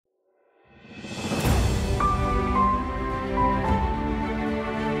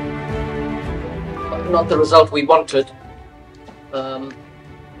not the result we wanted. But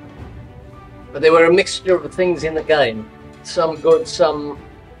there were a mixture of things in the game. Some good, some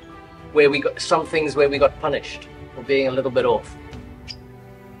things where we got punished for being a little bit off.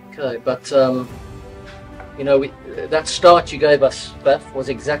 Okay, but you know, that start you gave us, Beth, was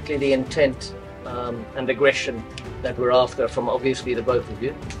exactly the intent and aggression that we're after from obviously the both of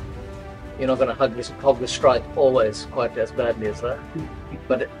you. You're not going to hog the strike always quite as badly as that.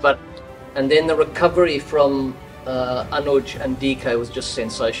 But and then the recovery from Anuj and DK was just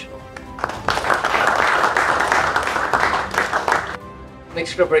sensational.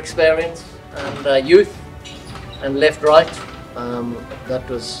 Mixture of experience and youth and left right. That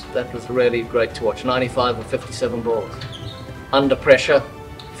was really great to watch. 95 or 57 balls under pressure.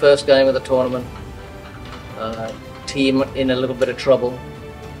 First game of the tournament. Team in a little bit of trouble.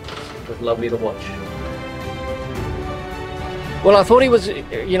 It was lovely to watch. Well, I thought he was,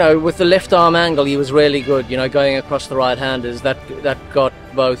 you know, with the left arm angle, he was really good. You know, going across the right-handers, that got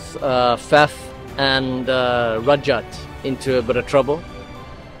both Faf and Rajat into a bit of trouble.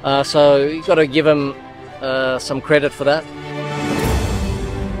 So you've got to give him some credit for that.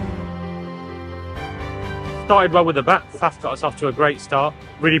 Started well with the bat. Faf got us off to a great start.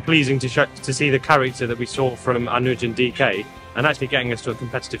 Really pleasing to see the character that we saw from Anuj and DK, and actually getting us to a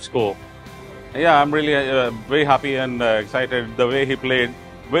competitive score. Yeah, I'm really very happy and excited the way he played.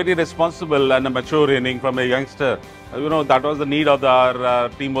 Very responsible and a mature inning from a youngster. You know, that was the need of our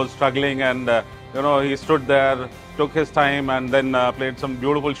team was struggling, and you know, he stood there, took his time, and then played some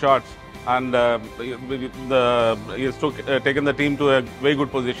beautiful shots. And he has taken the team to a very good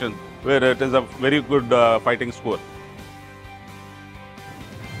position where it is a very good fighting score.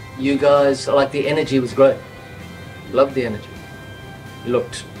 You guys, like, the energy was great. Loved the energy. You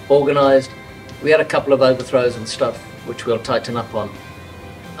looked organised. We had a couple of overthrows and stuff which we'll tighten up on.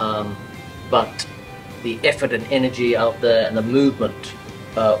 But the effort and energy out there and the movement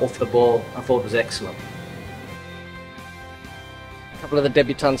off the ball, I thought was excellent. A couple of the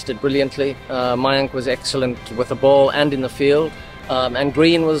debutants did brilliantly. Mayank was excellent with the ball and in the field, and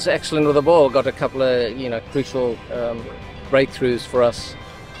Green was excellent with the ball. Got a couple of, you know, crucial breakthroughs for us,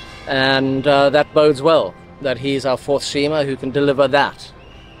 and that bodes well. That he's our fourth seamer who can deliver that.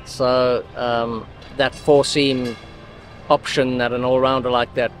 So that four-seam option that an all-rounder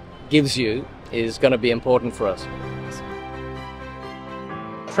like that gives you is going to be important for us.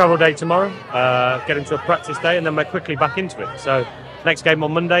 Travel day tomorrow, get into a practice day, and then we're quickly back into it. So next game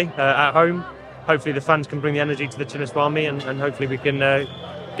on Monday at home. Hopefully the fans can bring the energy to the Chinnaswamy, and hopefully we can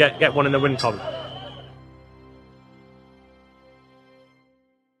get one in the win column.